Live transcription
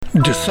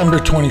December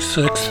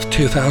 26th,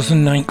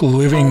 2009,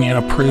 living in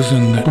a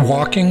prison,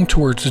 walking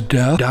towards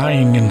death,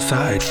 dying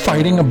inside,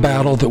 fighting a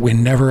battle that we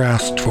never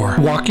asked for,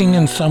 walking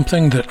in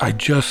something that I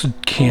just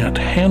can't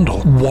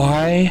handle.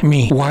 Why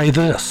me? Why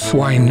this?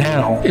 Why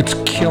now? It's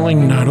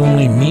killing not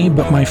only me,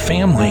 but my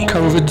family.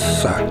 COVID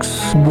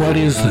sucks. What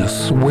is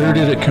this? Where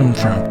did it come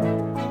from?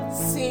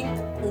 Sink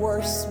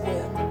or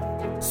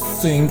swim.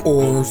 Sink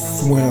or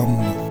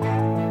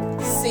swim.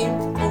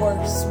 Sink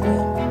or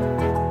swim.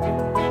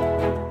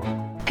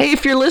 Hey,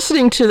 if you're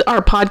listening to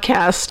our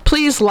podcast,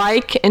 please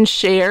like and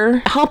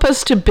share. Help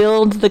us to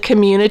build the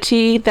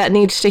community that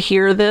needs to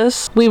hear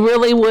this. We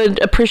really would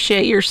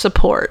appreciate your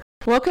support.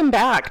 Welcome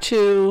back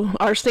to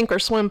our Sink or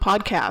Swim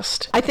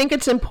podcast. I think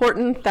it's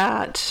important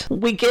that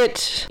we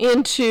get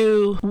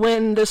into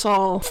when this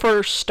all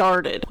first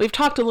started. We've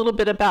talked a little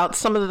bit about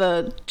some of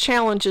the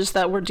challenges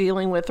that we're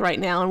dealing with right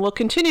now, and we'll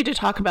continue to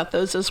talk about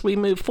those as we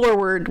move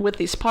forward with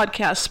these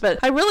podcasts. But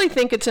I really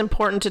think it's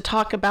important to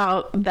talk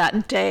about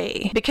that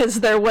day, because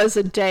there was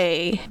a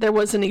day, there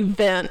was an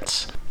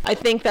event. I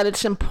think that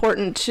it's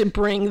important to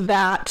bring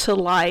that to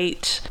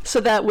light so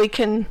that we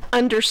can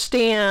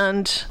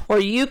understand, or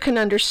you can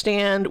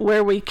understand,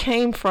 where we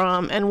came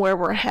from and where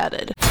we're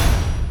headed.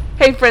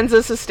 Hey friends,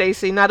 this is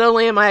Stacy. Not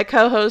only am I a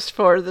co-host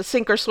for the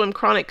Sink or Swim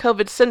Chronic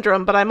COVID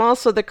Syndrome, but I'm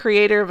also the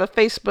creator of a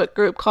Facebook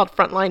group called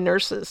Frontline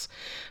Nurses.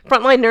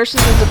 Frontline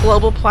Nurses is a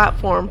global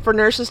platform for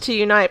nurses to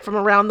unite from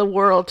around the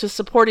world to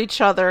support each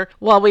other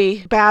while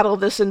we battle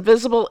this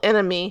invisible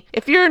enemy.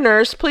 If you're a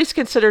nurse, please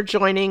consider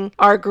joining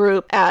our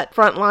group at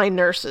Frontline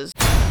Nurses.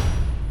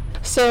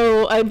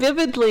 So I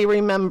vividly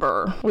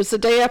remember, it was the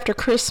day after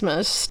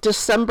Christmas,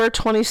 December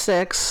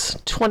 26,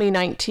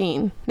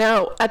 2019.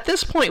 Now, at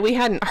this point, we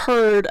hadn't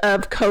heard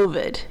of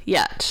COVID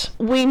yet.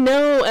 We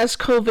know as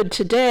COVID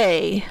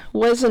today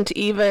wasn't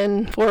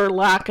even, for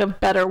lack of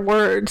better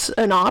words,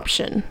 an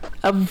option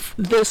of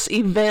this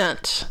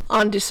event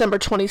on December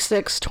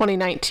 26,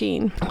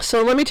 2019.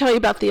 So let me tell you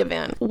about the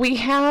event. We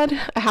had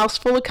a house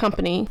full of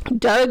company.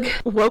 Doug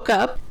woke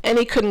up and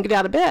he couldn't get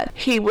out of bed.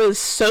 He was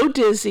so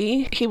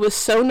dizzy. He was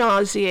so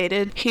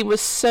nauseated. He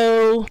was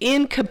so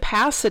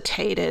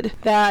incapacitated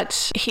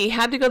that he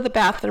had to go to the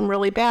bathroom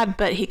really bad,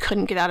 but he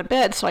couldn't get out of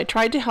bed. So I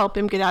tried to help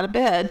him get out of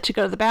bed to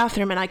go to the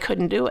bathroom, and I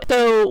couldn't do it.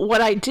 So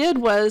what I did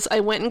was I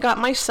went and got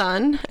my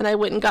son, and I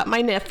went and got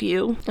my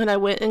nephew, and I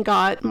went and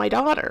got my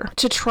daughter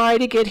to try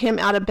to get him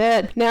out of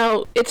bed.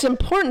 Now, it's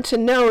important to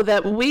know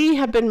that we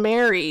have been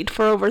married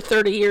for over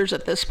 30 years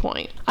at this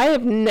point. I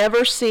have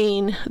never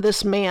seen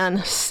this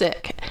man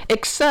sick,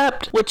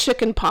 except with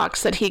chicken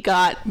pox that he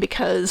got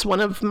because one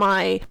of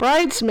my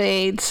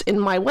bridesmaids in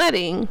my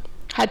wedding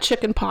had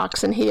chicken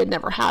pox and he had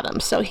never had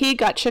them. So he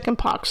got chicken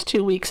pox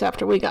 2 weeks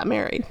after we got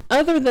married.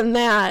 Other than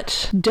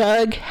that,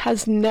 Doug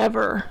has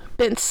never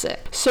been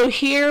sick. So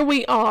here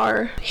we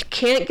are. He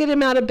can't get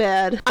him out of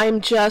bed.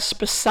 I'm just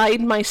beside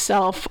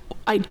myself.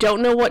 I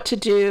don't know what to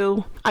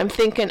do. I'm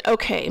thinking,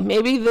 okay,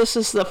 maybe this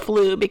is the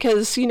flu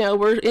because,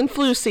 we're in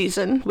flu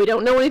season. We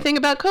don't know anything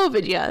about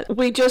COVID yet.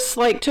 We just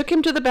took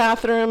him to the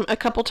bathroom a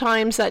couple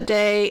times that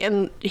day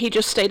and he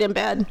just stayed in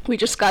bed. We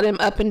just got him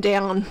up and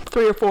down,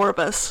 3 or 4 of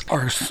us.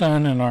 Our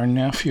son and our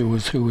nephew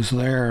was who was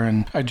there,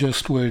 and I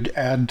just would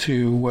add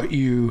to what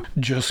you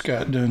just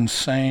got done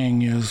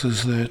saying is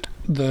that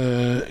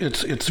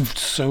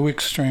it's so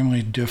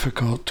extremely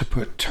difficult to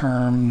put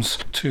terms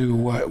to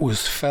what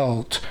was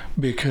felt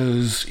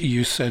because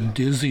you said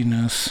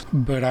dizziness,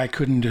 but I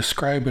couldn't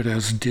describe it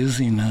as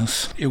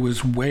dizziness. It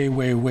was way,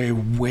 way, way,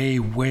 way,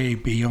 way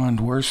beyond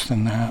worse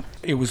than that.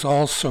 It was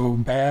all so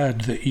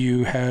bad that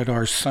you had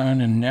our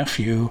son and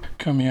nephew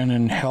come in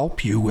and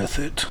help you with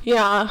it.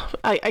 Yeah,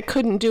 I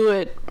couldn't do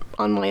it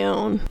on my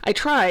own. I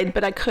tried,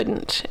 but I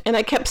couldn't. And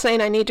I kept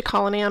saying, I need to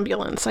call an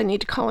ambulance. I need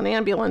to call an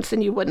ambulance,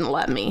 and you wouldn't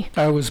let me.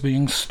 I was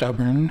being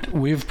stubborn.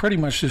 We've pretty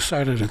much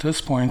decided at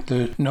this point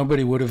that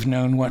nobody would have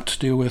known what to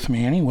do with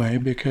me anyway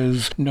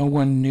because no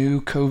one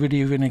knew COVID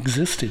even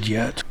existed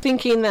yet.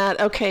 Thinking that,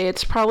 okay,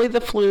 it's probably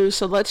the flu,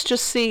 so let's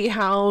just see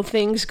how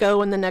things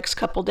go in the next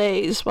couple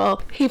days.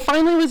 Well, he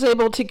finally was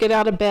able to get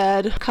out of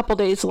bed a couple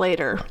days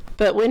later.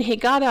 But when he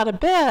got out of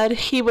bed,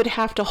 he would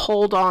have to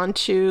hold on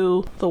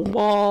to the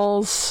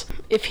walls.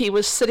 If he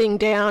was sitting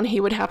down, he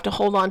would have to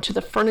hold on to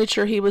the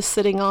furniture he was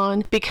sitting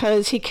on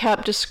because he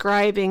kept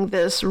describing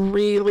this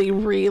really,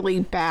 really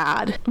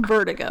bad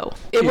vertigo.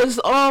 It was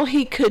all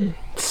he could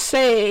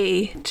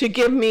say to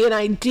give me an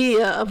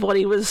idea of what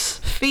he was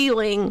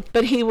feeling,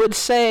 but he would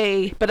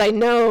say, but I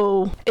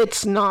know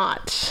it's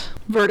not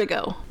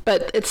vertigo.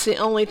 But it's the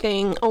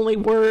only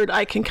word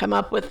I can come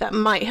up with that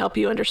might help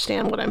you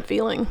understand what I'm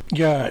feeling.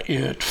 Yeah,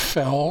 it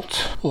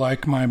felt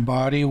like my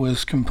body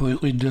was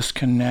completely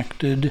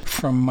disconnected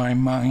from my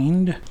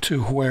mind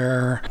to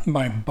where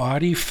my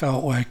body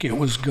felt like it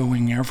was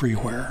going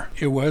everywhere.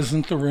 It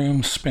wasn't the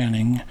room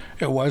spinning.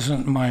 It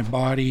wasn't my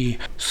body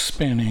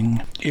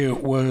spinning.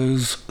 It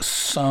was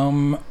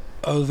some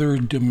other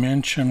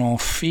dimensional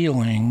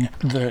feeling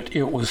that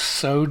it was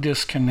so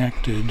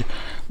disconnected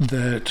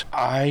that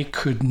I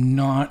did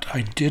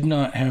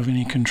not have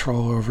any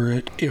control over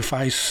it. If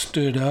I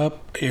stood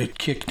up, it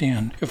kicked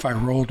in. If I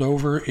rolled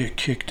over, it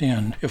kicked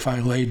in. If I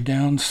laid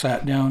down,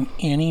 sat down,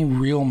 any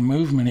real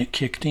movement, it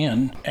kicked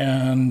in.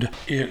 And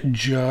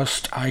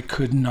I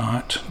could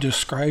not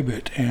describe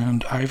it.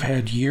 And I've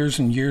had years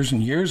and years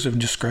and years of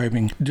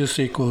describing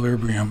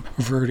disequilibrium,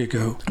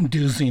 vertigo,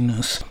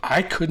 dizziness.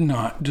 I could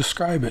not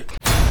describe it.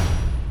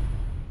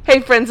 Hey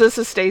friends, this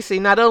is Stacy.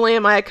 Not only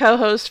am I a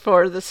co-host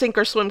for the Sink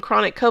or Swim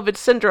Chronic COVID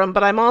Syndrome,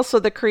 but I'm also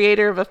the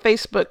creator of a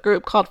Facebook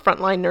group called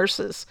Frontline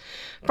Nurses.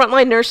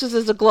 Frontline Nurses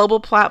is a global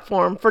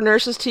platform for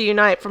nurses to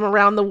unite from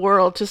around the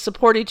world to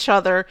support each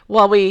other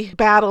while we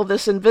battle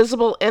this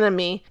invisible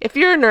enemy. If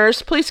you're a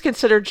nurse, please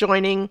consider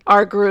joining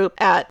our group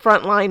at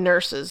Frontline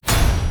Nurses.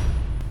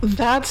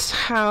 That's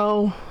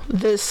how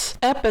this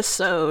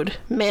episode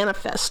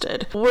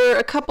manifested. We're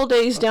a couple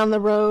days down the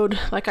road.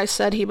 Like I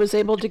said, he was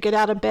able to get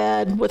out of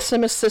bed with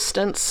some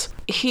assistance.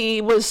 He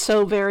was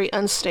so very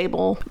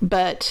unstable,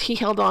 but he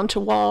held on to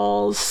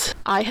walls.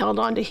 I held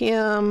on to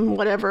him,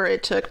 whatever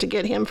it took to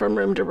get him from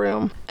room to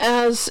room.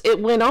 As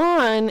it went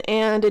on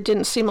and it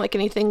didn't seem like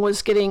anything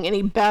was getting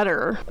any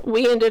better,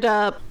 we ended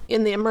up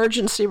in the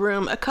emergency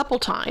room a couple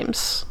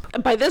times.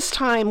 By this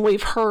time,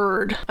 we've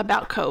heard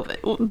about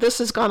COVID. This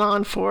has gone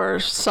on for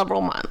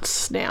several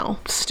months now.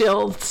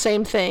 Still,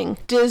 same thing.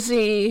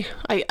 Dizzy,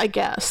 I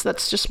guess.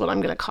 That's just what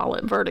I'm going to call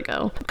it,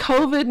 vertigo.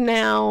 COVID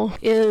now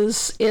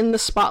is in the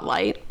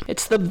spotlight.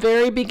 It's the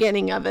very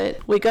beginning of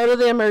it. We go to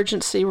the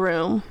emergency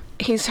room.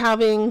 He's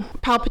having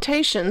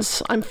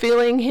palpitations. I'm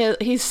feeling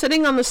he's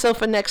sitting on the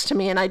sofa next to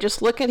me, and I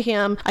just look at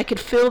him. I could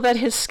feel that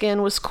his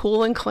skin was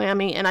cool and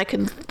clammy, and I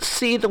could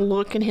see the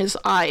look in his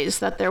eyes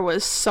that there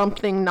was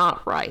something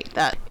not right,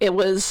 that it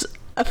was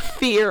a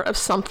fear of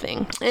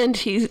something. And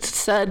he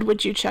said,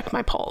 "Would you check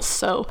my pulse?"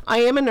 So I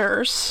am a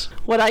nurse.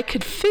 What I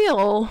could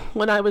feel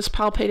when I was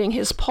palpating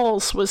his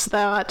pulse was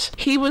that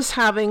he was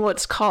having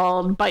what's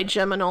called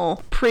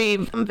bigeminal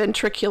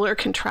preventricular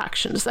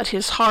contractions, that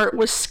his heart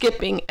was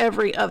skipping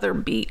every other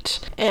beat.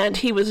 And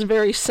he was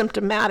very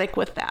symptomatic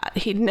with that.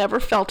 He'd never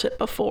felt it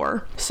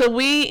before. So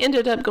we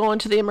ended up going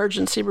to the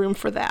emergency room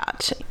for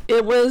that.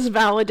 It was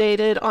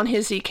validated on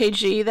his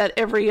EKG that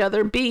every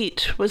other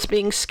beat was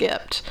being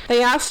skipped.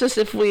 They asked us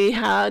if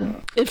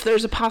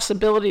there's a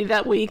possibility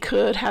that we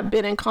could have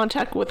been in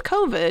contact with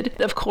COVID.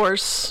 Of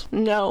course,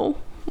 no.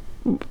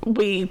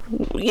 We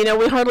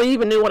hardly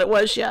even knew what it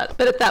was yet.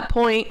 But at that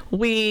point,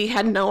 we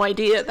had no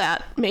idea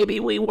that maybe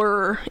we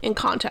were in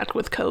contact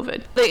with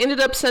COVID. They ended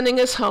up sending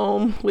us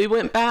home. We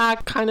went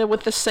back kind of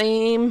with the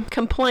same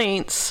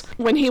complaints.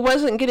 When he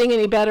wasn't getting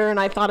any better and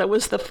I thought it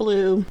was the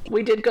flu,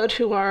 we did go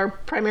to our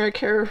primary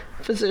care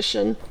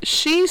physician.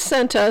 She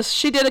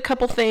did a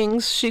couple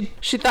things.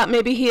 She thought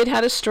maybe he had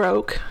had a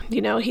stroke.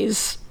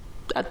 He's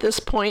at this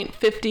point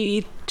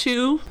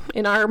 52,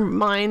 in our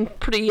mind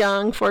pretty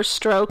young for a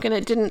stroke, and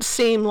it didn't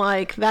seem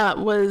like that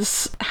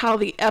was how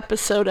the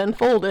episode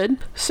unfolded.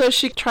 So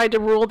she tried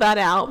to rule that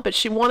out, but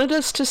she wanted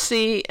us to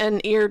see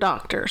an ear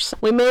doctor. So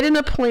we made an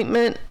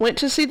appointment, went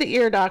to see the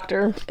ear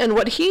doctor, and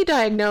what he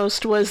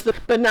diagnosed was the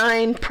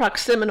benign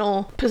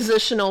proximal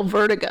positional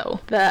vertigo,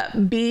 that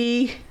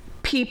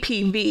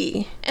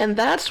BPPV, and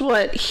that's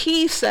what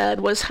he said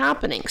was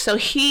happening. So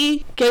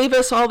he gave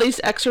us all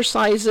these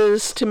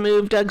exercises to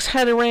move Doug's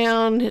head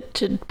around,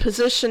 to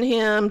position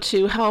him,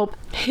 to help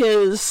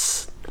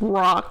his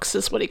rocks,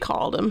 is what he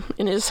called them,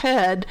 in his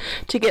head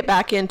to get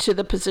back into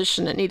the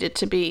position it needed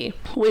to be.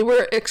 We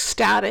were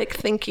ecstatic,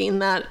 thinking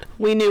that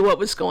we knew what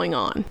was going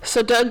on.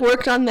 So Doug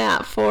worked on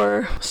that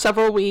for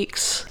several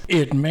weeks.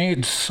 It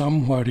made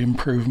somewhat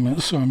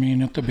improvement. So,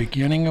 at the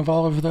beginning of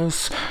all of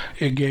this,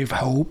 it gave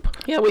hope.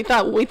 Yeah, we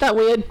thought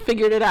we had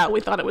figured it out. We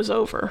thought it was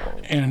over.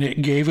 And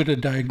it gave it a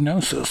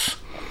diagnosis.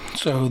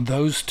 So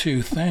those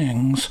two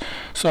things.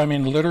 So,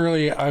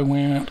 literally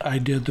I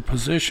did the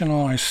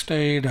positional, I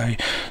stayed, I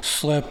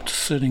slept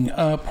sitting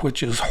up,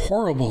 which is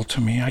horrible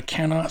to me. I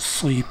cannot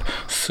sleep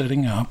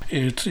sitting up.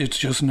 It's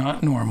just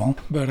not normal.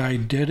 But I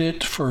did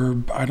it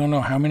for I don't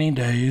know how many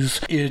days.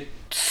 It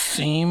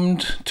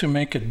seemed to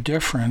make a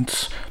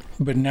difference.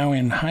 But now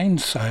in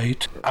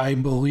hindsight, I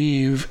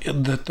believe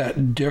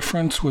that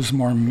difference was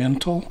more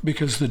mental,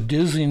 because the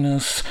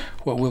dizziness,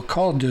 what we'll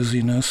call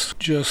dizziness,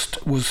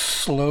 just was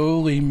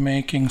slowly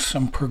making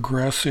some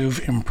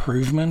progressive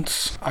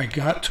improvements. I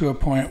got to a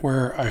point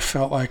where I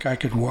felt like I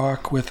could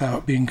walk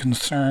without being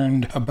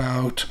concerned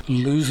about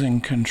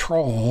losing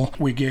control.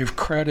 We gave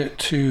credit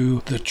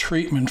to the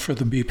treatment for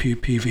the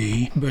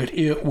BPPV, but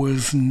it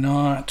was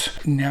not,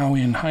 now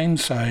in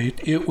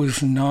hindsight, it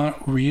was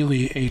not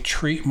really a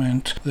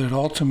treatment that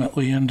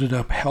ultimately ended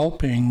up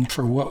helping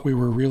for what we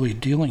were really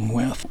dealing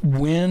with.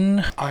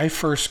 When I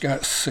first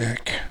got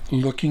sick,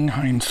 looking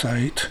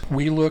hindsight,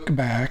 we look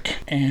back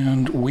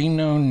and we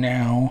know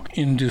now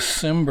in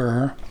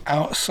December,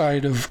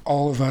 outside of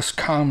all of us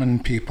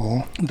common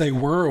people, they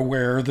were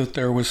aware that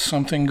there was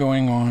something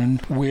going on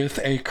with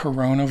a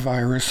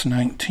coronavirus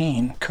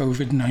 19,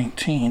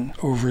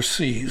 COVID-19,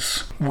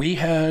 overseas. We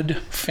had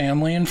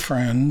family and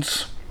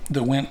friends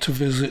that went to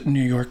visit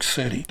New York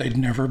City. They'd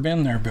never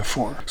been there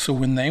before. So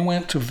when they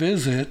went to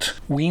visit,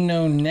 we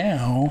know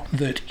now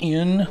that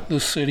in the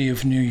city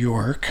of New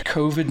York,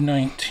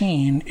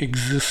 COVID-19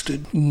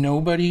 existed.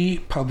 Nobody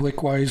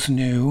public-wise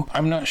knew.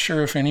 I'm not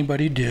sure if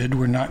anybody did.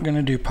 We're not going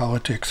to do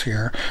politics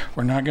here.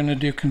 We're not going to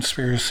do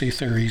conspiracy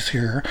theories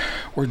here.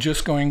 We're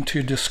just going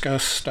to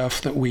discuss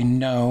stuff that we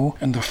know.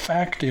 And the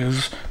fact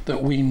is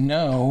that we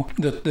know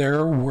that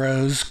there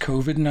was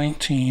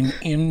COVID-19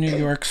 in New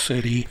York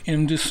City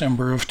in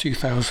December of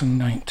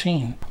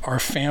 2019. Our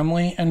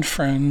family and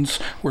friends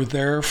were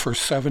there for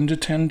 7 to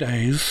 10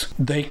 days.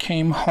 They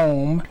came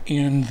home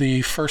in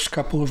the first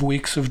couple of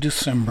weeks of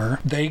December.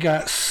 They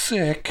got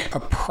sick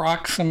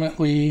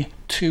approximately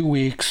 2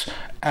 weeks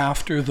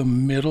after the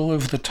middle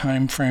of the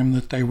time frame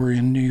that they were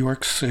in New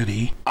York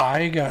City.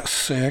 I got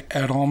sick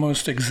at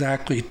almost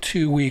exactly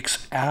 2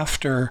 weeks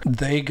after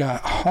they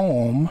got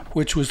home,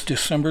 which was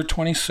December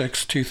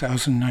 26,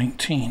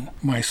 2019.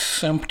 My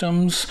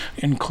symptoms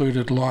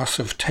included loss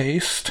of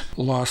taste,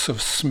 loss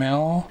of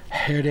smell,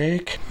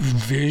 headache,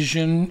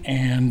 vision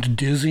and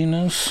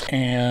dizziness,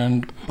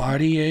 and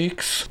body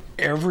aches.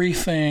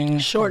 Everything.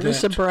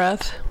 Shortness of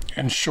breath.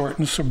 And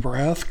shortness of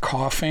breath,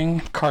 coughing,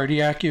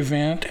 cardiac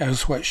event,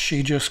 as what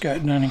she just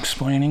got done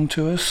explaining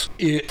to us.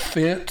 It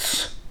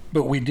fits,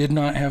 but we did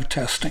not have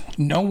testing.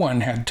 No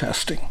one had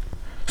testing.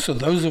 So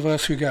those of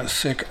us who got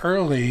sick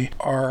early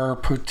are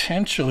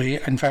potentially,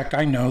 in fact,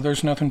 I know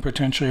there's nothing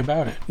potentially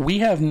about it. We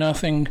have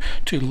nothing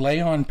to lay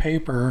on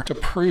paper to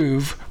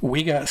prove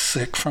we got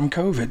sick from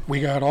COVID. We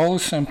got all the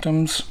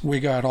symptoms.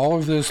 We got all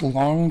of this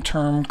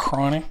long-term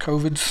chronic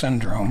COVID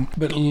syndrome,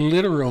 but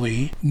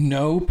literally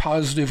no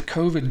positive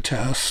COVID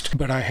test,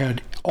 but I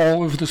had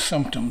all of the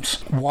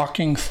symptoms.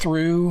 Walking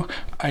through,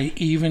 I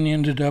even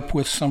ended up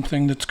with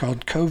something that's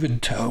called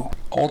COVID toe.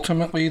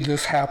 Ultimately,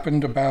 this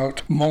happened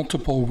about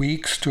multiple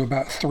weeks to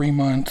about 3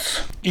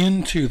 months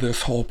into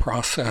this whole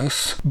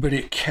process, but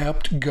it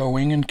kept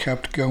going and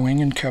kept going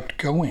and kept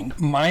going.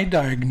 My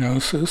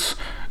diagnosis,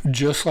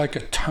 just like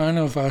a ton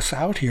of us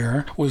out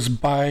here, was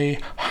by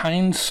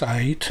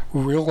hindsight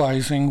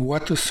realizing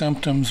what the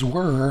symptoms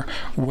were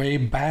way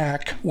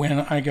back when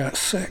I got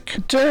sick.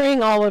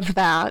 During all of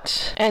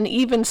that, and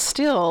even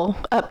still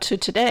up to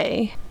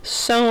today,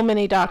 so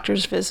many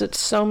doctor's visits,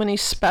 so many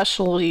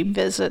specialty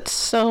visits,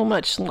 so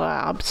much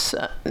labs,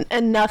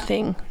 and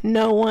nothing.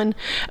 No one.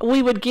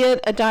 We would get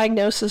a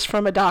diagnosis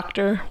from a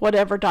doctor,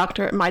 whatever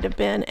doctor it might have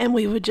been, and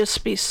we would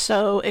just be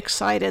so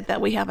excited that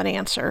we have an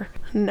answer.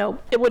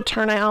 Nope. It would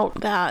turn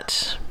out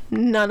that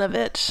none of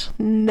it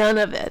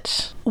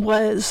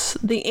was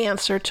the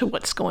answer to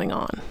what's going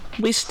on.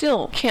 We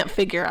still can't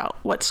figure out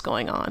what's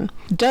going on.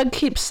 Doug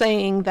keeps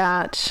saying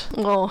that,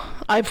 well,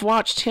 I've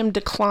watched him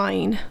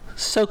decline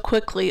so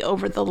quickly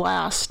over the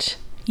last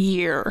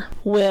year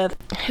with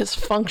his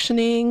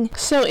functioning.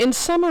 So in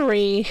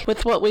summary,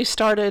 with what we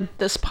started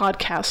this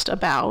podcast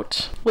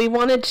about, we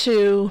wanted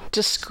to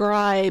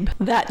describe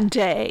that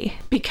day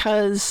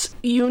because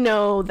you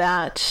know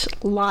that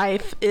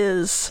life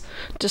is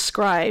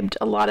described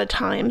a lot of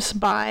times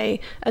by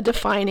a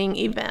defining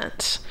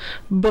event.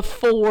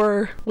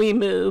 Before we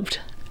moved,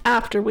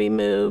 after we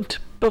moved,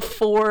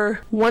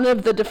 before. One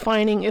of the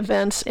defining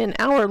events in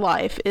our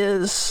life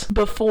is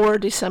before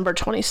December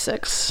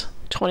 26,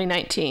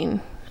 2019.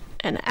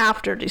 And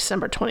after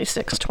December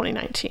 26,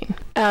 2019.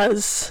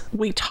 As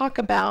we talk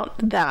about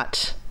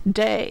that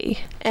day,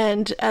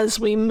 and as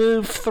we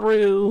move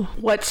through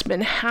what's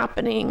been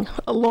happening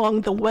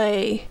along the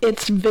way,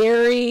 it's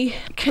very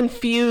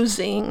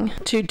confusing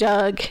to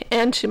Doug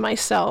and to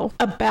myself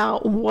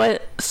about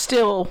what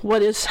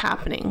is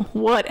happening,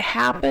 what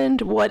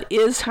happened, what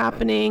is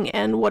happening,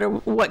 and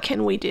what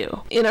can we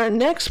do. In our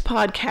next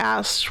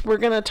podcast, we're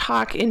going to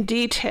talk in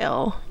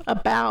detail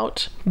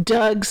about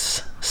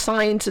Doug's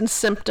signs and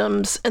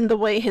symptoms and the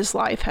way his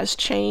life has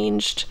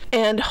changed.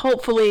 And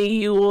hopefully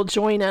you will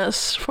join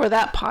us for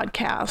that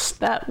podcast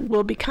that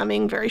will be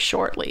coming very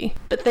shortly.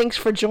 But thanks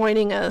for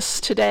joining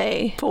us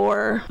today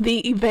for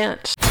the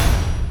event.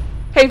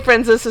 Hey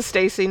friends, this is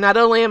Stacy. Not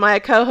only am I a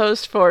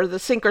co-host for the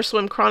Sink or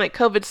Swim Chronic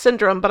COVID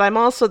Syndrome, but I'm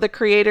also the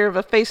creator of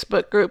a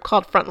Facebook group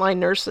called Frontline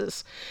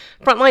Nurses.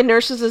 Frontline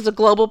Nurses is a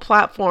global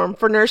platform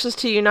for nurses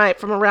to unite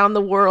from around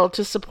the world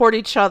to support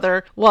each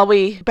other while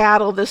we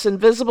battle this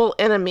invisible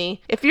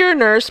enemy. If you're a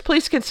nurse,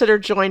 please consider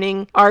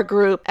joining our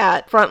group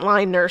at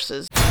Frontline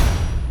Nurses.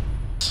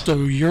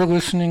 So you're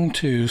listening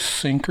to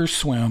Sink or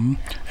Swim,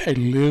 a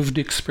lived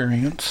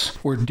experience.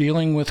 We're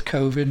dealing with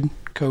COVID-19,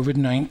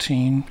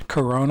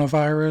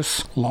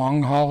 coronavirus,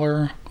 long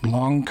hauler,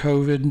 long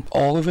COVID,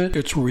 all of it.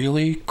 It's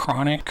really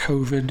chronic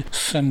COVID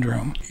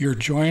syndrome. You're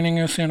joining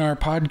us in our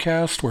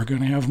podcast. We're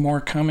going to have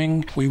more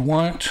coming. We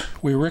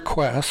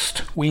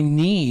request, we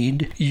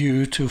need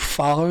you to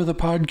follow the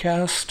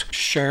podcast,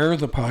 share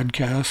the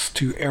podcast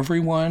to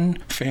everyone,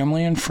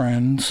 family and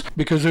friends,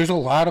 because there's a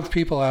lot of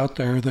people out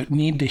there that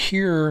need to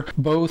hear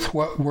both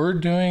what we're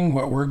doing,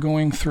 what we're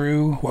going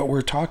through, what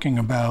we're talking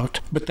about,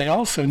 but they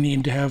also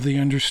need to have the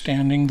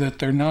understanding that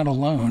they're not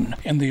alone.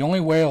 And the only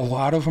way a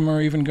lot of them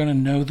are even going to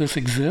know know this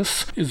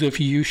exists is if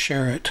you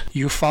share it.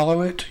 You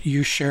follow it,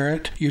 you share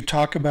it, you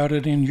talk about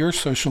it in your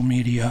social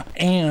media,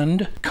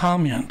 and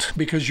comment,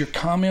 because your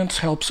comments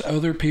helps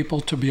other people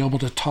to be able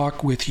to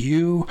talk with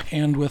you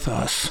and with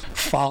us.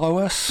 Follow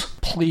us,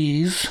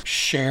 please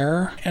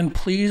share, and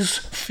please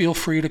feel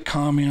free to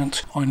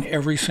comment on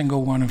every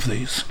single one of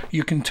these.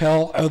 You can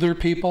tell other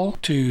people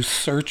to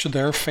search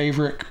their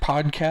favorite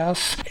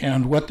podcasts,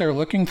 and what they're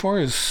looking for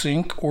is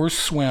Sink or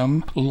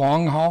Swim,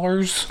 long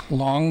haulers,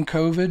 long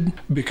COVID,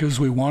 because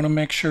we want to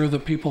make sure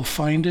that people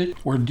find it.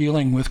 We're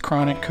dealing with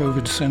chronic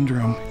COVID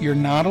syndrome. You're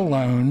not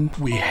alone.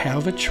 We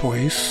have a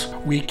choice.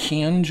 We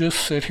can just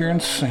sit here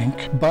and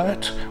sink,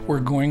 but we're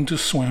going to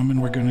swim,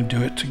 and we're going to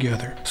do it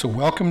together. So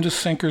welcome to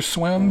Sink or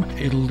Swim,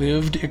 a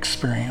lived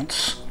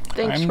experience.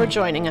 Thanks for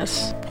joining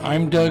us.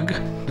 I'm Doug,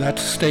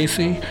 that's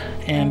Stacy,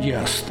 and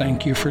yes,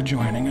 thank you for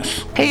joining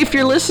us. Hey, if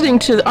you're listening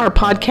to our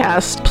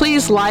podcast,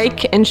 please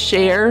like and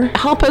share.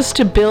 Help us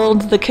to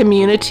build the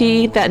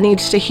community that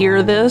needs to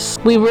hear this.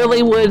 We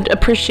really would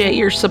appreciate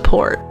your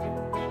support.